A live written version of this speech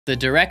The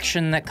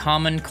direction that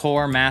Common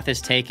Core math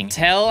is taking.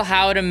 Tell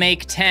how to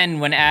make 10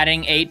 when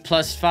adding 8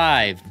 plus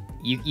 5.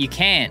 You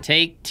can't.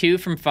 Take 2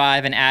 from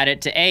 5 and add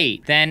it to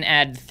 8. Then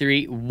add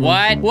 3.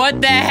 What?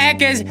 What the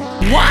heck is...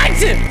 What?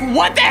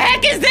 What the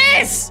heck is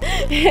this?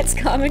 It's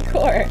Common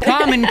Core.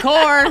 Common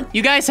Core?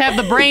 You guys have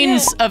the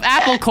brains of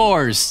apple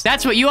cores.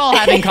 That's what you all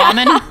have in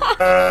common.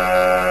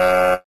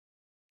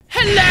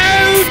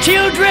 Hello,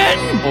 children!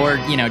 Or,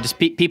 you know, just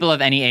people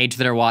of any age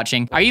that are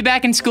watching. Are you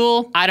back in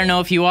school? I don't know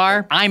if you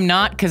are. I'm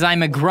not, because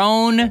I'm a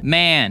grown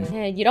man.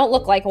 Yeah, you don't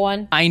look like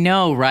one. I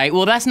know, right?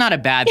 Well, that's not a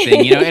bad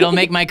thing, you know? It'll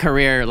make my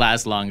career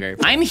last longer.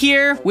 I'm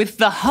here with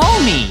the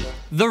homie,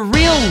 the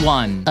real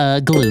one.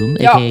 Gloom,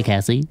 aka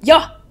Cassie.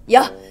 Yeah,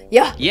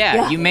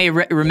 you may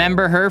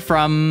remember her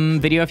from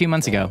video a few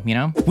months ago, you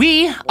know?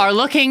 We are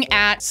looking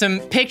at some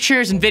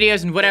pictures and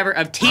videos and whatever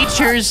of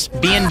teachers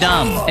being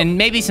dumb. And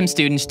maybe some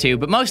students too,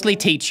 but mostly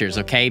teachers,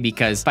 okay?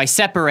 Because if I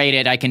separate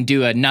it, I can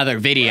do another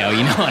video,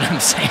 you know what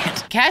I'm saying?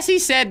 Cassie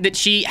said that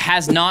she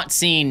has not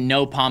seen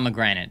No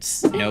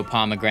Pomegranates. No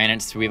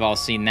Pomegranates, we've all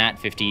seen that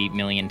 50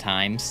 million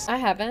times. I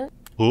haven't.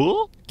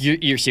 Who?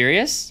 You're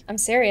serious? I'm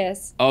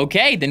serious.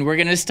 Okay, then we're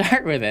gonna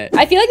start with it.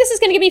 I feel like this is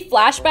gonna give me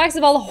flashbacks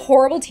of all the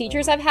horrible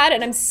teachers I've had,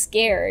 and I'm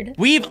scared.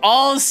 We've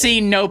all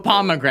seen No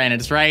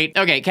Pomegranates, right?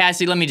 Okay,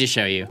 Cassie, let me just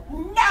show you.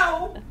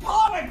 No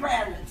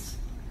pomegranates!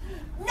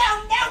 No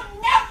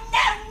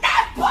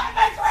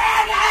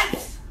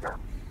pomegranates!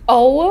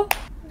 Oh,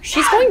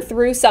 she's going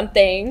through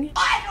something.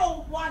 I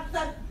don't want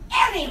them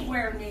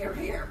anywhere near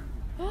here.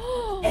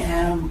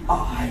 Am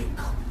I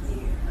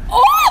clear?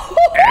 Oh!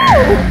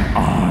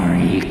 Are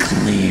you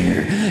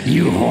clear,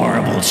 you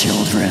horrible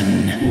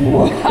children?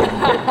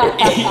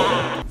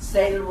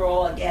 Say the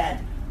rule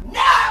again.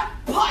 No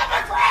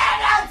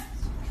pomegranates!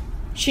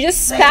 She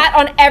just spat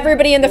on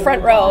everybody in the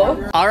front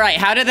row. All right,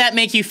 how did that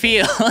make you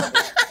feel?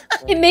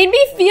 It made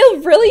me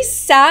feel really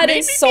sad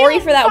and sorry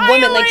for that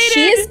woman. Like,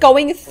 she is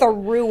going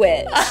through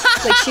it.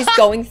 Like, she's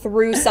going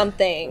through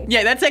something.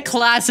 Yeah, that's a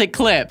classic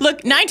clip.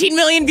 Look, 19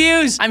 million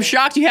views. I'm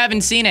shocked you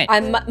haven't seen it.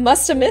 I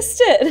must have missed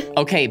it.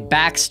 Okay,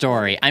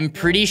 backstory. I'm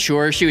pretty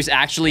sure she was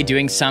actually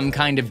doing some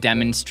kind of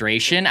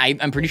demonstration.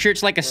 I'm pretty sure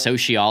it's like a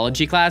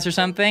sociology class or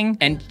something.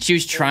 And she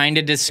was trying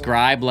to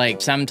describe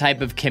like some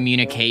type of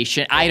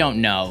communication. I don't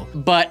know.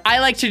 But I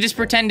like to just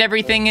pretend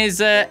everything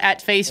is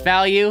at face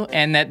value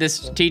and that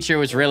this teacher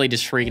was really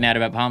just freaking out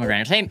about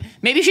pomegranates. Hey,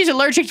 maybe she's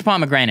allergic to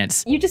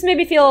pomegranates. You just made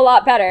me feel a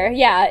lot better.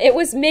 Yeah,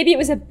 maybe it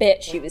was a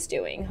bit she was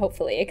doing,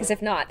 hopefully, because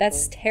if not,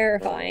 that's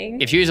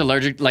terrifying. If she was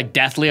allergic, like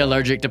deathly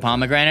allergic to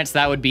pomegranates,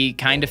 that would be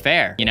kind of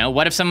fair. You know,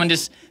 what if someone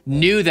just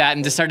knew that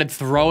and just started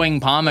throwing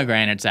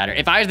pomegranates at her?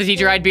 If I was the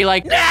teacher, I'd be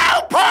like,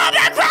 no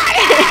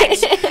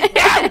pomegranates!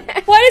 No!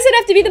 Why does it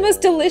have to be the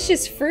most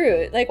delicious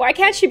fruit? Like, why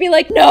can't she be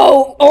like,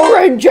 no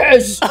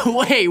oranges?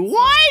 Wait,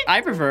 what?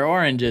 I prefer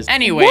oranges.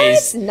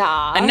 Anyways, what?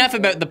 Nah. Enough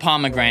about the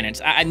pomegranates.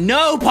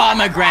 No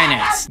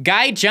pomegranates.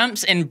 Guy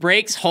jumps and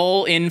breaks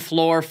hole in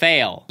floor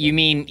fail. You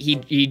mean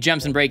he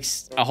jumps and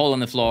breaks a hole in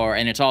the floor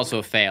and it's also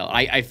a fail.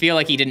 I feel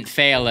like he didn't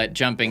fail at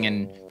jumping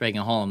and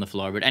breaking a hole in the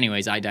floor, but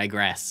anyways, I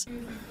digress.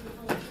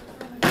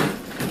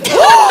 He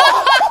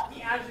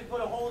actually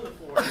put a hole in the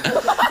floor.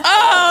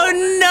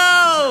 Oh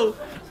no!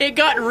 It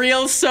got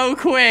real so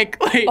quick.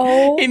 Wait,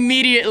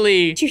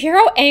 immediately. Did you hear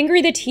how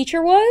angry the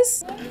teacher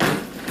was?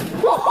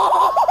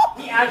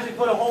 He actually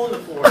put a hole in the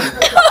floor.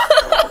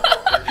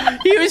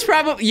 He was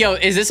probably, yo,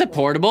 is this a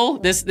portable?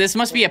 This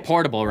must be a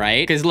portable,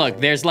 right? Because look,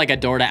 there's like a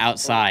door to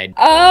outside.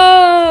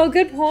 Oh,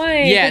 good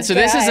point. Yeah, good so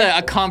guy. this is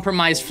a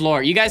compromised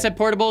floor. You guys have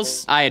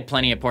portables? I had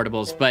plenty of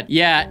portables, but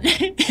yeah.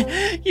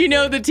 You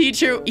know, the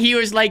teacher, he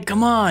was like,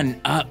 come on,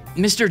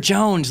 Mr.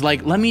 Jones,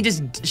 like, let me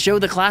just show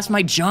the class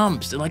my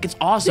jumps. Like, it's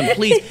awesome,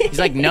 please. He's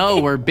like, no,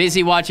 we're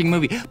busy watching a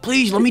movie.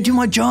 Please, let me do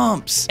my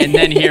jumps. And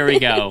then here we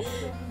go.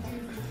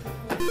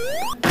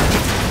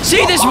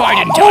 See, this is why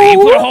I didn't tell you,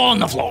 put a hole in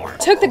the floor.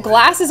 Took the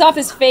glasses off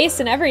his face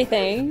and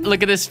everything.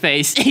 Look at this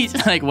face. He's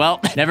like, well,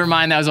 never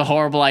mind, that was a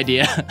horrible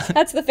idea.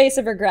 That's the face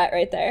of regret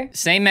right there.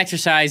 Same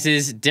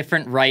exercises,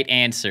 different right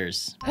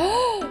answers.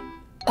 Oh.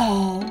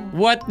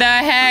 What the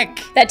heck?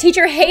 That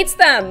teacher hates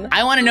them.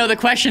 I want to know the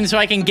question so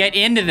I can get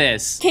into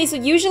this. Okay, so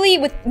usually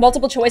with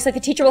multiple choice, like the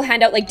teacher will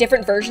hand out like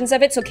different versions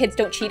of it so kids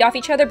don't cheat off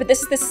each other, but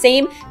this is the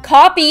same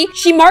copy.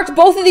 She marked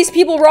both of these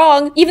people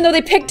wrong, even though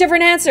they picked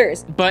different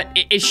answers. But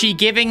is she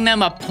giving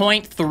them a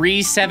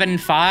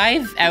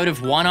 0.375 out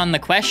of 1 on the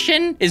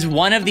question? Is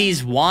one of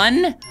these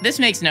 1? This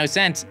makes no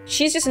sense.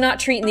 She's just not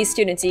treating these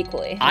students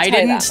equally. I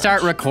didn't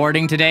start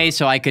recording today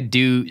so I could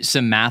do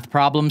some math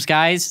problems,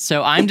 guys,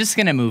 so I'm just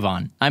gonna move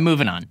on. I'm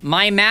moving on.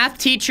 My math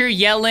teacher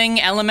yelling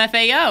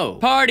LMFAO.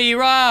 Party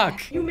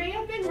rock. You may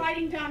have been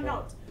writing down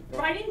notes.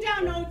 Writing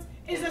down notes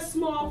is a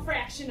small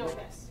fraction of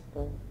this.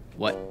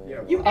 What?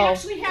 You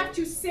actually have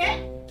to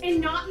sit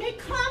and not make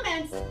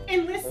comments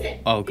and listen.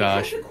 Oh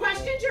gosh. Because the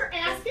questions you're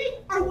asking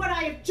are what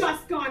I have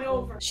just gone over.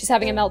 over. She's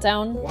having a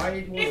meltdown.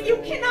 If you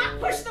cannot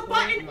push the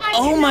button, I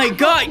Oh my cannot.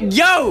 God,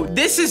 yo,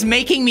 this is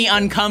making me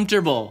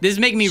uncomfortable. This is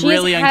making me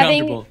really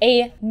uncomfortable.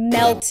 She's having a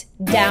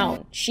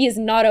meltdown. She is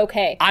not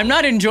okay. I'm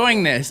not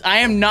enjoying this. I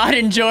am not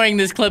enjoying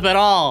this clip at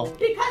all.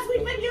 Because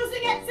we've been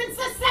using it since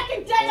the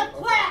second day of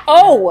class.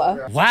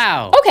 Oh.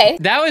 Wow. Okay.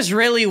 That was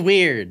really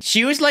weird.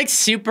 She was like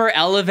super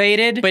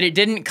elevated, but it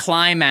didn't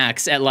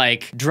climax at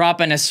like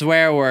dropping a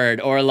swear word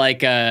or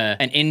like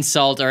an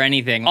insult or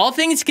anything. All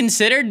things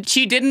considered,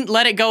 she didn't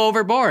let it go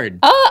overboard.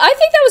 I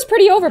think that was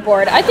pretty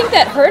overboard. I think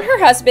that her and her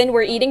husband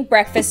were eating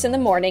breakfast in the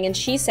morning and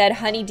she said,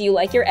 honey, do you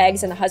like your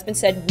eggs? And the husband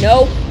said,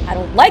 no, I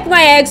don't like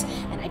my eggs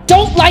and I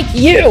don't like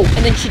you.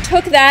 And then she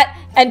took that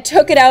and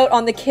took it out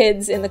on the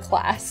kids in the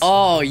class.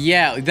 Oh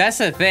yeah, that's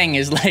the thing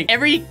is like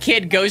every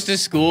kid goes to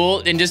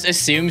school and just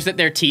assumes that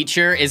their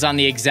teacher is on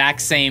the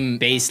exact same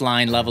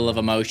baseline level of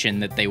emotion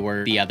that they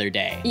were the other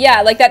day.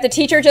 Yeah, like that the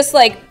teacher just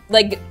like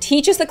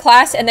teaches the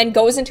class and then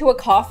goes into a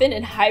coffin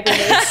and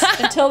hibernates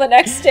until the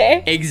next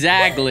day.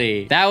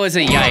 Exactly. That was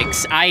a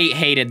yikes. I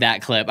hated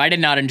that clip. I did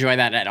not enjoy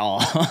that at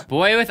all.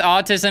 Boy with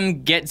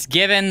autism gets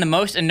given the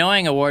most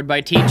annoying award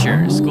by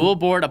teacher. School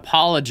board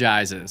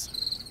apologizes.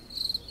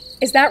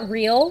 Is that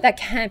real? That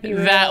can't be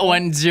real. That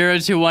went 0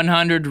 to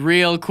 100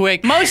 real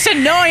quick. Most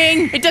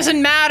annoying! It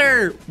doesn't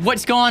matter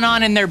what's going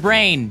on in their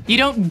brain. You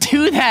don't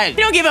do that. You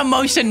don't give a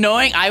most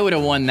annoying. I would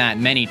have won that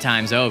many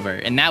times over,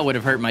 and that would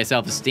have hurt my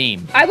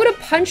self-esteem. I would have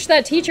punched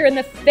that teacher in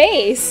the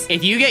face.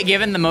 If you get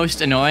given the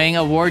most annoying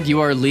award, you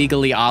are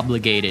legally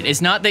obligated.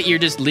 It's not that you're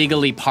just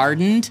legally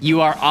pardoned.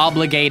 You are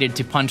obligated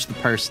to punch the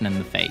person in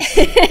the face.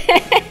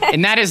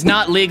 And that is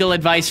not legal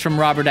advice from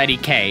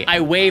RobertIDK.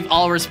 I waive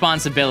all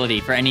responsibility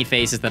for any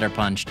faces that are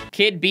punched.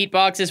 Kid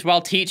beatboxes while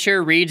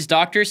teacher reads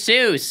Dr.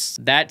 Seuss.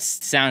 That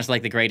sounds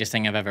like the greatest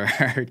thing I've ever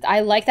heard.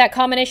 I like that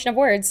combination of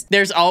words.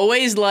 There's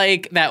always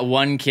like that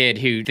one kid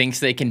who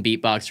thinks they can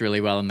beatbox really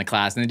well in the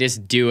class and they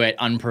just do it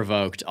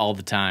unprovoked all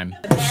the time.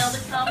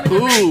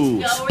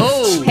 Ooh.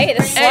 Oh. Hey,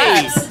 this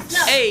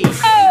slaps. Hey.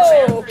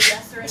 Oh.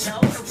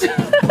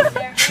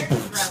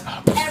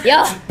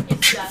 Yeah.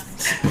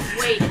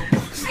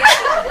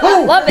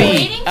 Love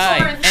it.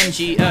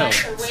 B-I-N-G-O.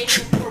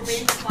 Waiting for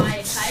wind to fly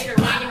a kite, or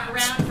waiting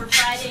around for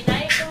Friday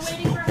night, or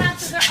waiting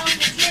perhaps for their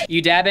Uncle Jake.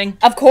 You dabbing?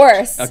 Of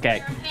course.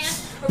 Okay.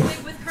 Or wig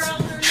with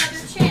curls, or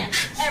another chance.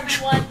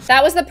 Everyone.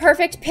 That was the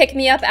perfect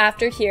pick-me-up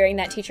after hearing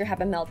that teacher have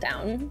a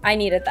meltdown. I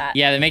needed that.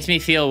 Yeah, that makes me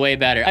feel way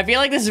better. I feel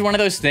like this is one of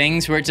those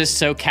things where it's just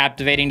so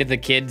captivating to the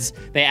kids,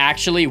 they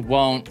actually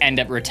won't end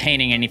up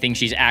retaining anything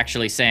she's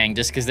actually saying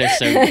just because they're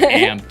so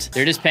amped.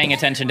 They're just paying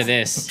attention to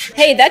this.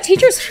 Hey, that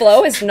teacher's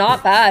flow is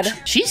not bad.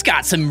 She's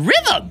got some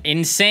rhythm.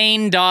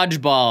 Insane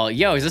dodgeball.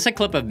 Yo, is this a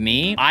clip of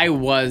me? I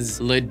was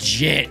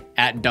legit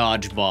at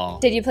dodgeball.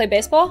 Did you play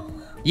baseball?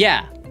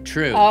 Yeah.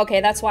 True. Oh,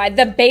 okay, that's why.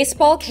 The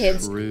baseball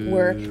kids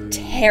were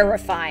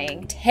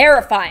terrifying.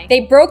 Terrifying. They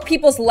broke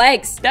people's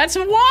legs. That's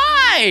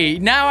why!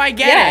 Now I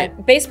get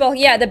it. Baseball,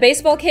 yeah, the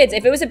baseball kids.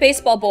 If it was a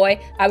baseball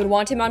boy, I would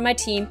want him on my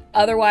team.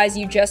 Otherwise,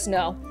 you just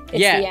know. It's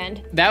the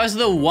end. That was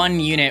the one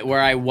unit where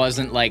I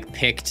wasn't like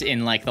picked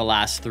in like the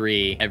last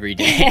 3 every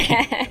day.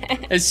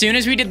 As soon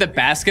as we did the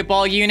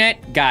basketball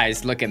unit,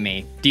 guys, look at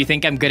me. Do you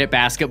think I'm good at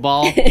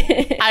basketball?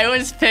 I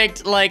was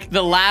picked like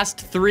the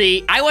last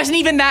 3. I wasn't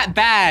even that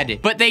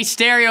bad, but they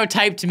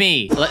stereotyped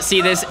me. Let's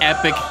see this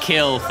epic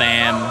kill,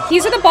 fam.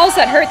 These are the balls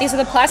that hurt. These are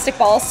the plastic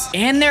balls.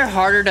 And they're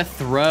harder to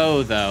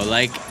throw though.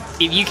 Like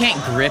if you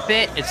can't grip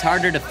it, it's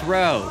harder to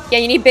throw. Yeah,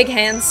 you need big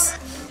hands.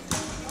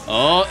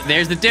 Oh,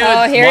 there's the dude.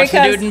 Oh, here Watch he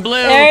the comes. dude in blue.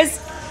 There's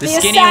the the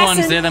skinny assassin.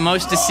 ones, they're the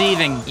most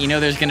deceiving. You know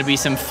there's gonna be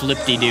some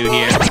flip-de-doo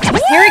here.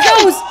 Here he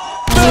goes.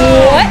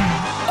 What?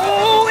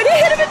 Oh, and it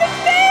hit him in the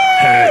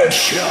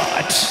face.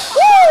 Headshot.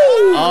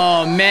 Woo!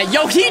 Oh man,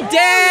 yo, he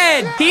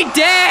dead! He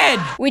dead!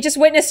 We just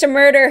witnessed a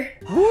murder.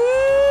 Woo!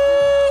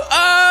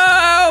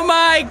 Oh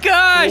my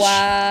gosh!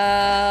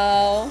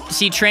 Wow.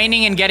 See,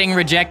 training and getting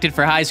rejected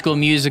for High School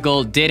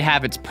Musical did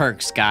have its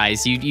perks,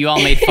 guys. You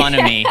all made fun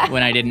of me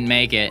when I didn't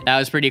make it. That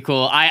was pretty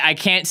cool. I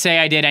can't say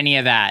I did any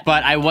of that,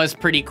 but I was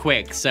pretty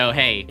quick. So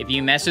hey, if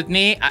you mess with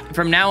me,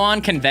 from now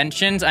on,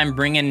 conventions, I'm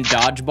bringing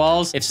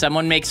dodgeballs. If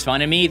someone makes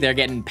fun of me, they're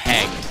getting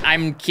pegged.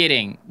 I'm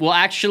kidding. Well,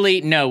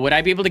 actually, no. Would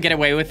I be able to get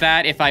away with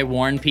that if I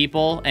warn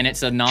people and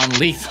it's a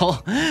non-lethal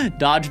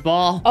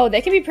dodgeball? Oh,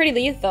 they can be pretty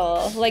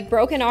lethal. Like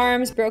broken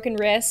arms, broken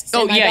wrists.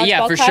 Oh, in my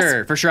yeah, dodgeball for class.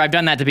 sure. For sure, I've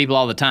done that to people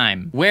all the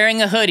time.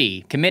 Wearing a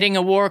hoodie, committing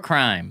a war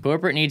crime.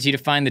 Corporate needs you to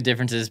find the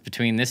differences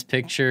between this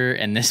picture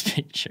and this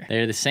picture.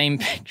 They're the same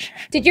picture.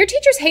 Did your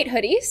teachers hate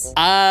hoodies?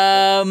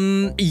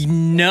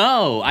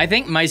 No. I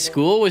think my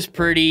school was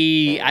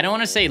pretty, I don't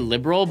want to say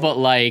liberal, but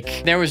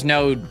like there was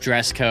no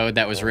dress code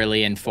that was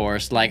really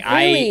enforced. Like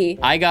Really?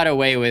 I got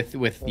away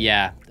with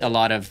yeah, a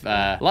lot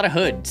of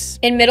hoods.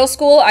 In middle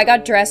school, I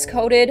got dress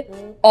coded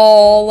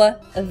all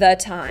the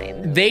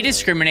time. They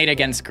discriminate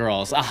against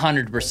girls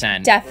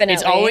 100%. Definitely.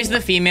 It's always the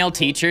female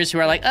teachers who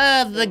are like,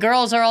 the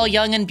girls are all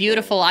young and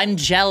beautiful. I'm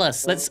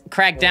jealous. Let's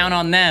crack down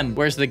on them.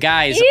 Whereas the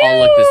guys all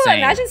look the same.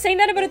 Imagine saying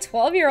that about a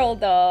 12-year-old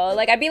though.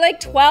 Like I'd be like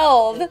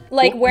 12,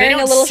 like wearing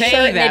a little shirt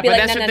and they'd be but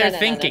like, that's what they're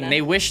thinking.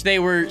 They wish they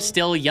were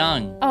still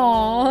young.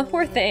 Aw,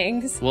 poor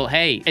things. Well,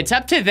 hey, it's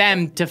up to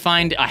them to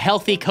find a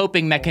healthy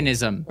coping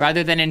mechanism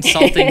rather than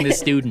insulting the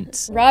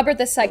students. Robert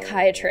the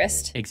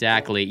psychiatrist.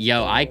 Exactly.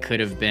 Yo, I could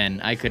have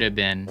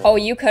been. Oh,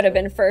 you could have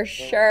been for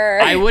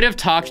sure. I would have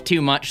talked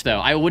too much though.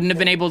 I wouldn't have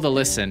been able to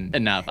listen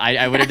enough.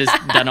 I would have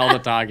just done all the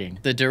talking.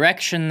 The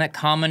direction that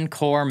Common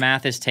Core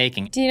math is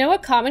taking. Do you know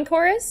what Common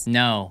Core is?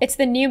 No. It's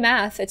the new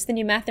math. It's the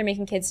new math they're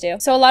making kids do.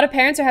 So a lot of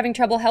parents are having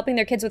trouble helping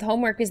their kids with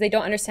homework because they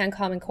don't understand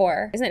Common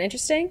Core. Isn't that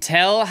interesting?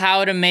 Tell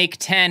how to make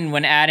 10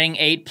 when adding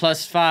 8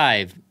 plus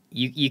 5.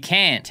 You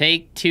can't.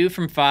 Take 2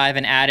 from 5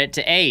 and add it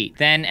to 8.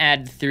 Then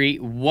add 3.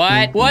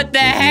 What? What the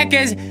heck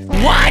is...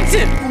 What?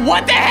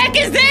 What the heck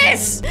is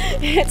this?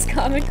 It's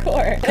Common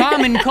Core.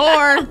 Common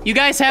Core? You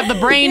guys have the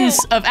brains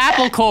of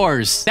apple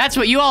cores. That's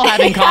what you all have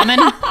in common.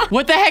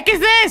 What the heck is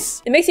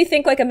this? It makes you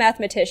think like a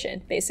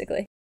mathematician,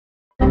 basically.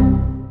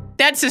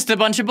 That's just a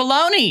bunch of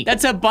baloney.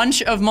 That's a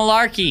bunch of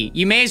malarkey.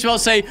 You may as well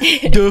say,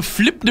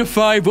 flip the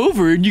 5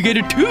 over and you get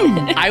a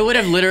 2. I would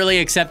have literally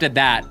accepted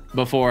that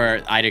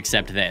before I'd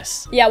accept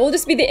this. Yeah, we'll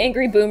just be the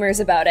angry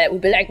boomers about it. We'll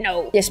be like,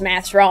 no, this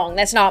math's wrong.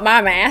 That's not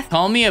my math.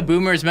 Call me a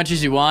boomer as much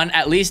as you want.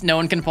 At least no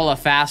one can pull a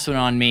fast one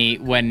on me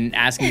when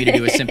asking me to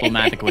do a simple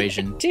math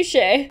equation. Touche.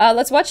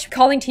 Let's watch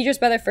calling teachers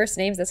by their first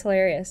names. That's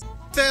hilarious.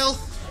 Phil.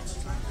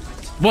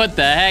 What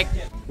the heck?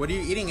 What are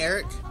you eating,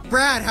 Eric?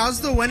 Brad,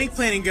 how's the wedding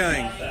planning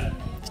going?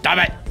 Stop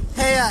it.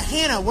 Hey,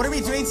 Hannah, what are we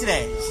doing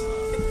today?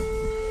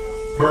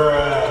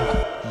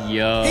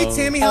 Yo. Hey,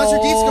 Tammy, how's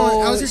your dates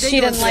going? How's your day She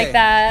going didn't like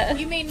that.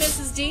 You mean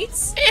Mrs.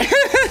 Dietz?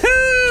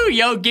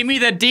 Yo, give me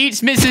the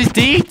deets, Mrs.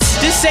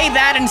 Deets. Just say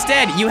that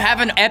instead. You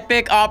have an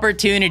epic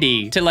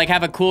opportunity to like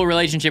have a cool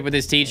relationship with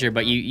this teacher,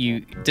 but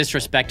you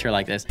disrespect her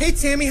like this. Hey,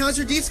 Tammy, how's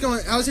your dates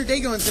going? How's your day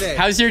going today?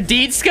 How's your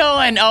deets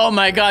going? Oh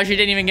my gosh, you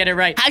didn't even get it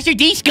right. How's your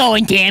deets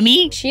going,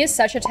 Tammy? She is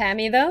such a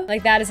Tammy though.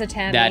 Like that is a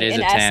Tammy. That is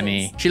in a essence.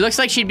 Tammy. She looks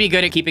like she'd be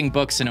good at keeping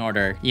books in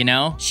order, you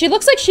know? She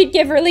looks like she'd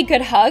give really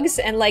good hugs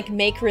and like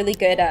make really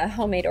good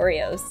homemade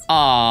Oreos.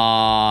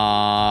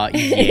 Aww,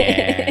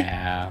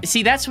 yeah.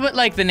 See, that's what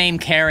like the name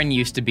Karen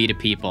used to be to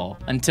people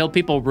until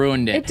people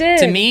ruined it. It did.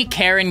 To me,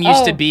 Karen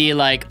used to be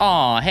like,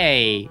 oh,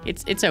 hey,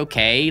 it's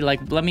okay. Like,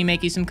 let me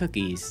make you some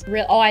cookies.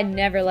 Oh, I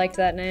never liked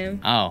that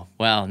name. Oh,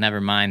 well, never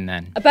mind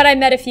then. But I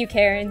met a few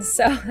Karens,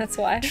 so that's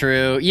why.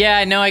 True.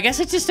 Yeah, no, I guess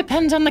it just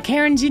depends on the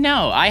Karens you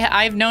know.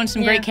 I've known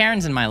some great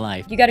Karens in my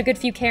life. You got a good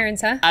few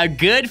Karens, huh? A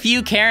good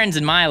few Karens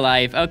in my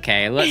life.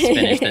 Okay, let's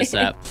finish this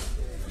up.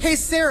 Hey,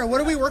 Sarah,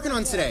 what are we working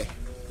on today?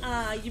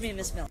 You mean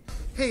Miss Mill.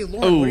 Hey,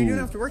 Lauren, what are you doing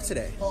after work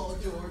today?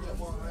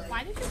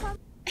 Why did you come?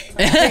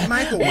 Hey,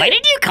 Michael. Why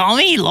did you call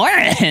me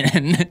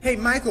Lauren? Hey,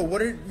 Michael,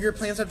 what are your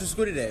plans after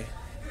school today?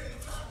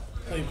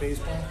 Play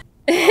baseball.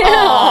 He's like,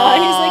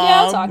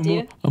 yeah, I'll talk to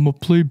you. I'm gonna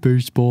play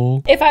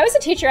baseball. If I was a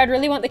teacher, I'd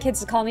really want the kids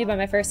to call me by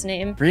my first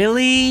name.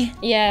 Really?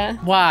 Yeah.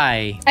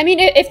 Why? I mean,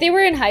 if they were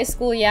in high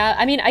school, yeah.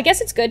 I mean, I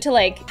guess it's good to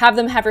like have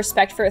them have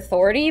respect for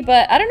authority,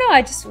 but I don't know.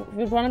 I just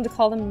would want them to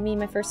call me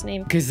my first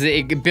name. Because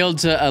it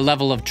builds a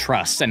level of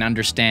trust and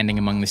understanding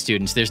among the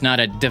students. There's not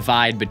a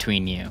divide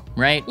between you,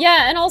 right?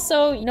 Yeah, and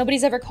also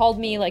nobody's ever called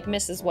me like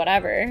Mrs.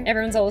 Whatever.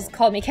 Everyone's always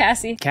called me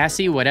Cassie.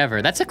 Cassie,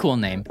 whatever. That's a cool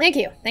name. Thank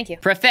you. Thank you.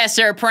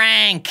 Professor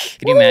Prank.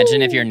 Could you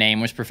imagine if your name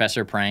was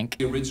Professor Prank?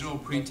 The original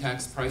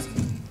pre-tax price.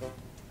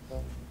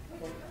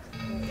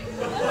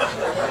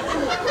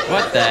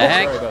 What the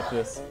heck? Sorry about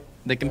this.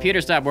 The computer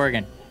stopped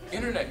working.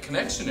 Internet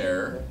connection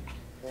error?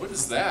 What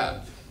is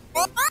that?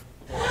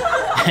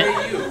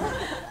 Hey, you.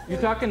 You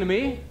talking to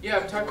me? Yeah,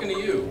 I'm talking to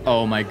you.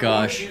 Oh my I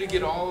gosh. want you to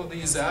get all of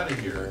these out of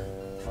here.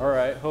 All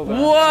right, hold on.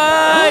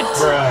 What?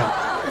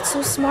 That's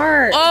so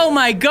smart. Oh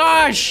my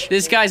gosh!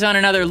 This guy's on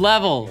another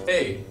level.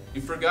 Hey,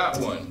 you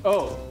forgot one.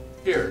 Oh.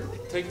 Here,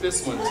 take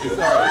this one too.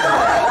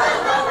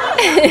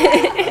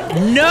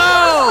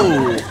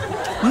 No!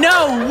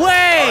 No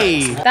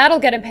way! That'll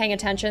get him paying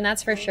attention,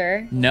 that's for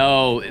sure.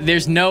 No,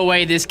 there's no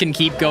way this can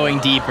keep going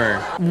deeper.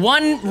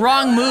 One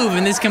wrong move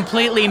and this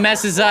completely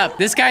messes up.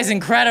 This guy's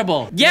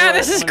incredible. Yeah,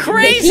 this is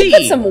crazy! He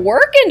put some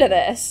work into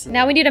this.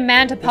 Now we need a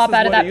man to pop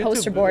out of that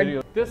poster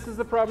board. This is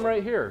the problem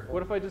right here.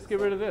 What if I just get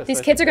rid of this?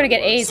 These kids are gonna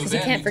get A's because you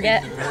can't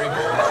forget.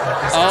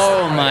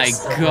 Oh my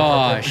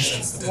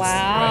gosh.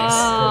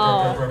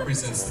 Wow.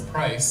 Represents the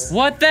price.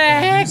 What the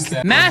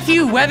heck?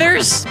 Matthew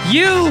Weathers,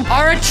 you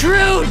are a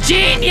true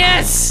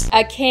genius! Yes!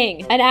 A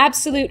king. An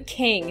absolute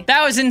king.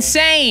 That was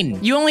insane.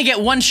 You only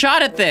get one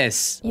shot at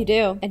this. You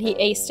do. And he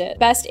aced it.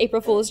 Best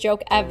April Fool's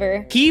joke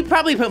ever. He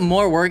probably put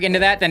more work into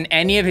that than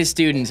any of his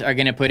students are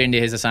gonna put into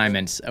his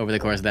assignments over the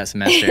course of that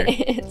semester.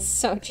 It's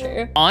so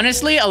true.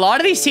 Honestly, a lot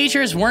of these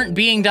teachers weren't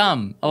being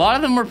dumb. A lot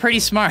of them were pretty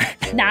smart.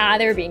 Nah,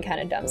 they were being kind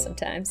of dumb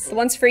sometimes. The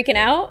ones freaking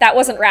out, that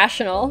wasn't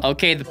rational.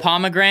 Okay, the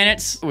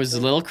pomegranates was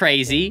a little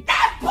crazy.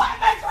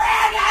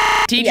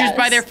 Teachers Yes.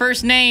 by their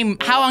first name,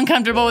 how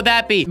uncomfortable would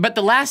that be? But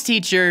the last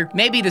teacher,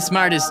 maybe the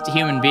smartest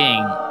human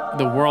being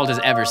the world has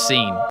ever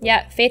seen.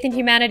 Yeah, faith in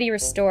humanity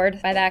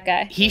restored by that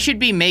guy. He should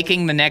be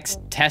making the next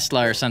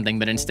Tesla or something,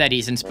 but instead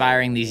he's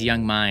inspiring these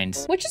young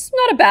minds. Which is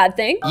not a bad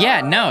thing.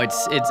 Yeah, no,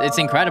 it's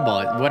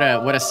incredible. What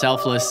a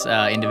selfless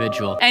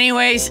individual.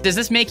 Anyways, does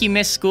this make you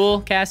miss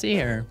school, Cassie,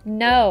 or?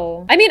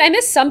 No. I mean, I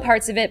miss some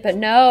parts of it, but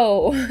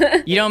no.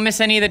 You don't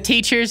miss any of the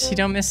teachers? You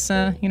don't miss,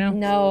 you know?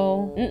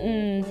 No.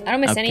 I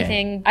don't miss Okay.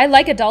 anything. I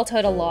like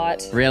adulthood a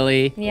lot.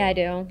 Really? Yeah, I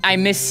do. I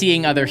miss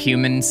seeing other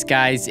humans,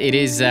 guys. It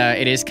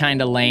is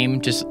kind of lame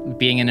just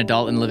being an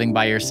adult and living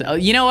by yourself.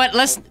 You know what?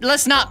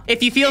 Let's not.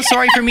 If you feel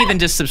sorry for me, then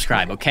just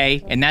subscribe,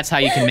 okay? And that's how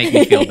you can make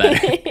me feel better.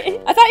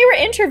 I thought you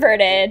were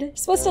introverted. You're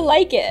supposed to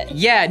like it.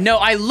 Yeah, no,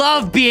 I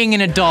love being an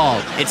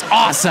adult. It's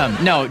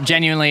awesome. No,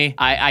 genuinely,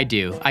 I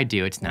do.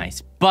 It's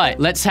nice.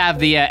 But let's have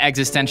the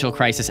existential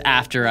crisis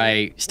after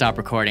I stop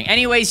recording.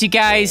 Anyways, you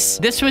guys,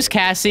 this was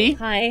Cassie.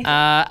 Hi.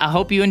 I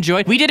hope you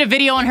enjoyed. We did a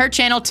video on her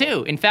channel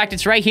too. In fact,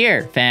 it's right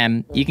here,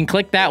 fam. You can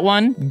click that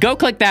one. Go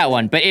click that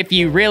one. But if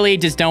you really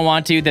just don't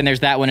want to, then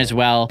there's that one as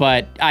well.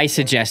 But I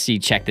suggest you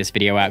check this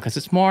video out because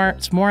it's more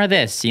of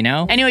this, you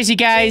know? Anyways, you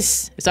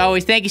guys, as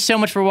always, thank you so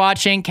much for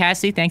watching.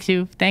 Cassie, thanks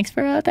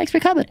for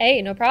coming.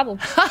 Hey, no problem.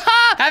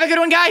 Have a good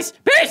one, guys.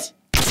 Peace.